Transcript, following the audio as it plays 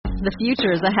The future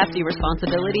is a hefty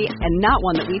responsibility and not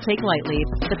one that we take lightly.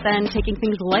 But then taking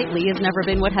things lightly has never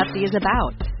been what Hefty is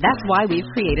about. That's why we've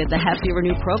created the Hefty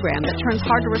Renew program that turns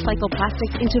hard-to-recycle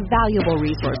plastics into valuable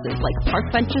resources like park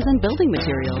benches and building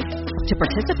materials. To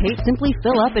participate, simply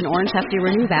fill up an orange Hefty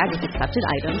Renew bag with accepted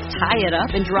items, tie it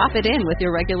up, and drop it in with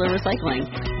your regular recycling.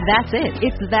 That's it.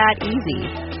 It's that easy.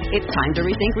 It's time to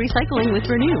rethink recycling with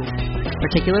Renew.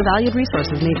 Particular valued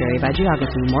resources may vary by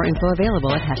geography. More info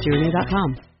available at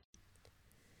heftyrenew.com.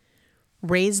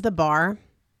 Raise the bar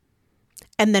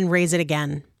and then raise it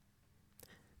again.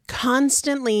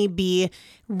 Constantly be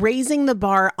raising the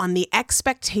bar on the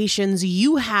expectations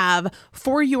you have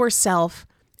for yourself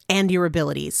and your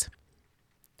abilities.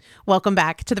 Welcome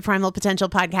back to the Primal Potential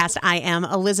Podcast. I am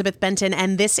Elizabeth Benton,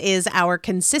 and this is our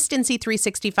Consistency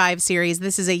 365 series.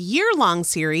 This is a year-long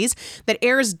series that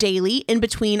airs daily in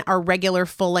between our regular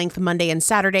full-length Monday and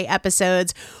Saturday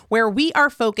episodes, where we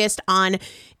are focused on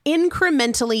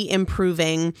incrementally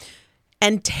improving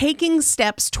and taking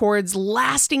steps towards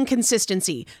lasting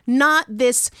consistency. Not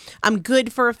this, I'm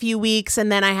good for a few weeks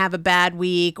and then I have a bad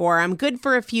week, or I'm good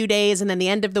for a few days and then the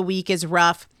end of the week is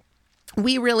rough.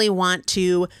 We really want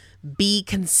to be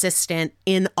consistent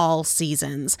in all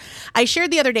seasons. I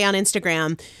shared the other day on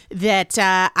Instagram that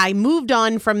I moved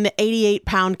on from the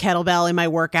 88-pound kettlebell in my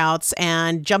workouts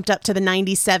and jumped up to the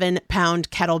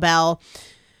 97-pound kettlebell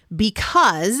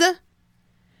because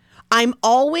I'm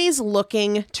always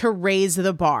looking to raise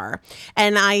the bar.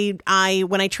 And I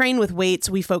when I train with weights,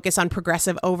 we focus on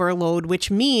progressive overload, which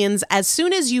means as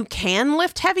soon as you can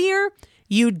lift heavier,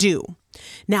 you do.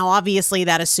 Now, obviously,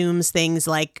 that assumes things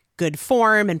like good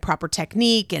form and proper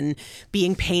technique and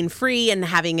being pain-free and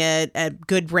having a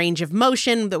good range of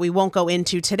motion that we won't go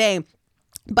into today.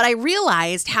 But I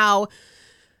realized how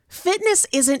fitness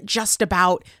isn't just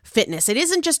about fitness. It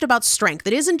isn't just about strength.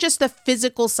 It isn't just the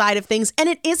physical side of things. And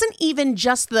it isn't even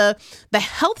just the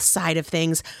health side of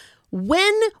things.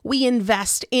 When we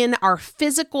invest in our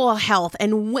physical health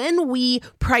and when we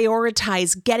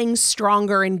prioritize getting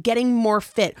stronger and getting more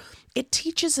fit, it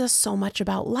teaches us so much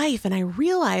about life. And I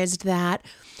realized that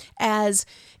as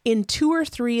in 2 or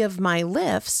 3 of my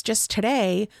lifts just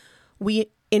today, we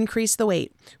increased the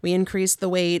weight. We increased the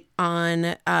weight on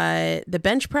the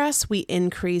bench press. We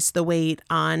increased the weight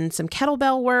on some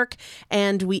kettlebell work.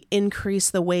 And we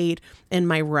increased the weight in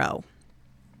my row,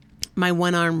 my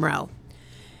one-arm row.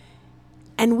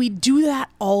 And we do that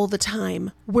all the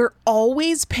time. We're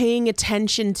always paying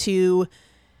attention to,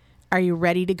 are you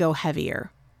ready to go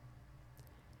heavier?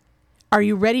 Are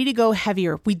you ready to go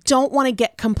heavier? We don't want to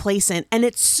get complacent. And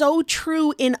it's so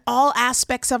true in all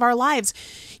aspects of our lives.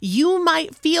 You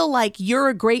might feel like you're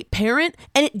a great parent,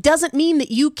 and it doesn't mean that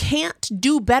you can't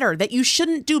do better, that you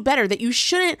shouldn't do better, that you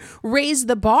shouldn't raise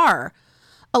the bar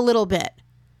a little bit.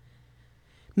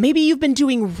 Maybe you've been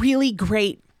doing really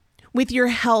great with your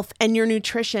health and your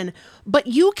nutrition, but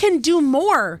you can do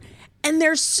more. And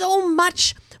there's so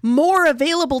much more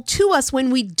available to us when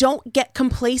we don't get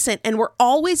complacent, and we're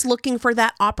always looking for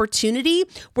that opportunity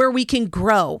where we can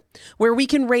grow, where we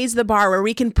can raise the bar, where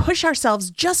we can push ourselves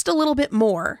just a little bit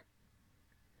more.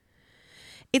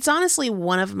 It's honestly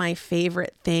one of my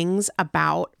favorite things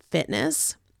about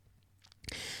fitness,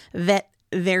 that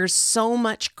there's so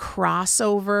much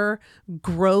crossover,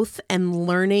 growth, and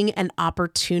learning and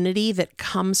opportunity that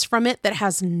comes from it that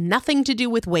has nothing to do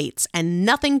with weights and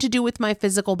nothing to do with my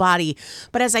physical body.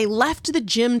 But as I left the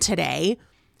gym today,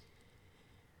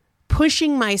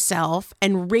 pushing myself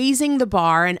and raising the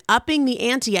bar and upping the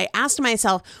ante, I asked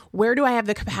myself, where do I have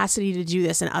the capacity to do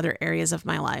this in other areas of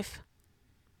my life?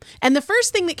 And the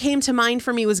first thing that came to mind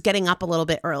for me was getting up a little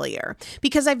bit earlier,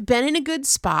 because I've been in a good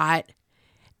spot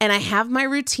and I have my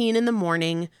routine in the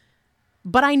morning,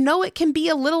 but I know it can be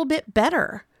a little bit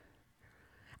better.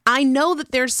 I know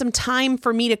that there's some time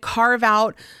for me to carve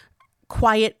out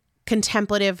quiet,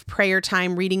 contemplative prayer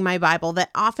time, reading my Bible,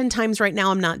 that oftentimes right now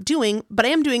I'm not doing, but I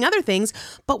am doing other things.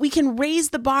 But we can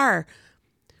raise the bar.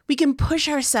 We can push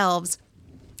ourselves,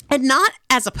 and not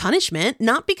as a punishment,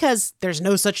 not because there's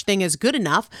no such thing as good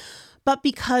enough, but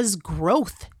because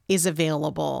growth is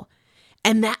available.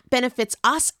 And that benefits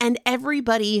us and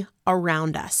everybody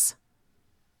around us.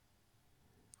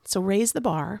 So raise the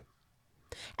bar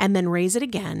and then raise it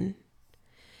again,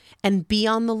 and be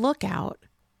on the lookout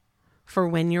for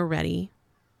when you're ready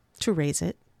to raise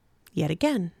it yet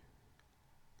again.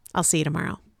 I'll see you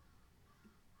tomorrow.